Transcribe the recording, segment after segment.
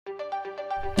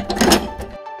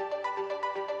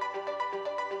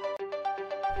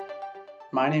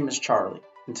My name is Charlie,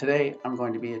 and today I'm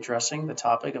going to be addressing the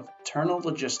topic of internal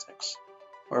logistics,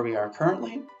 where we are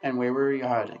currently and where we are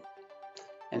heading.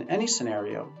 In any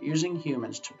scenario, using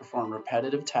humans to perform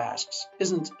repetitive tasks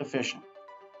isn't efficient.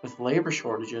 With labor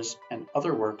shortages and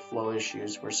other workflow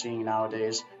issues we're seeing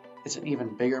nowadays, it's an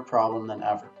even bigger problem than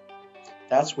ever.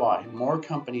 That's why more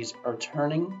companies are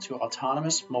turning to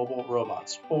autonomous mobile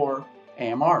robots, or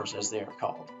AMRs as they are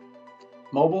called.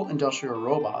 Mobile industrial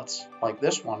robots, like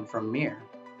this one from MiR,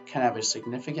 can have a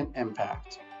significant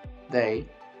impact. They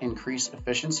increase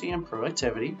efficiency and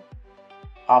productivity,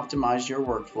 optimize your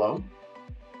workflow,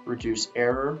 reduce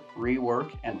error, rework,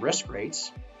 and risk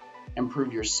rates,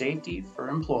 improve your safety for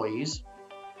employees,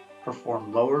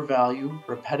 perform lower value,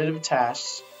 repetitive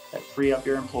tasks that free up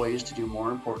your employees to do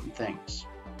more important things.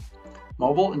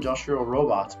 Mobile industrial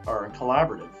robots are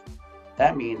collaborative.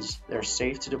 That means they're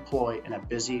safe to deploy in a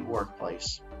busy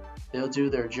workplace. They'll do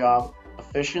their job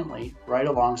efficiently right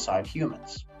alongside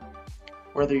humans.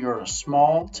 Whether you're a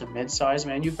small to mid-sized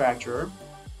manufacturer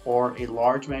or a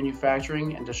large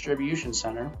manufacturing and distribution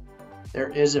center, there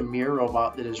is a MiR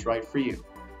robot that is right for you.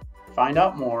 Find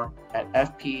out more at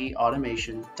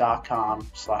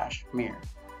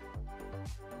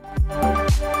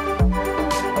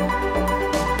fpeautomation.com/MiR.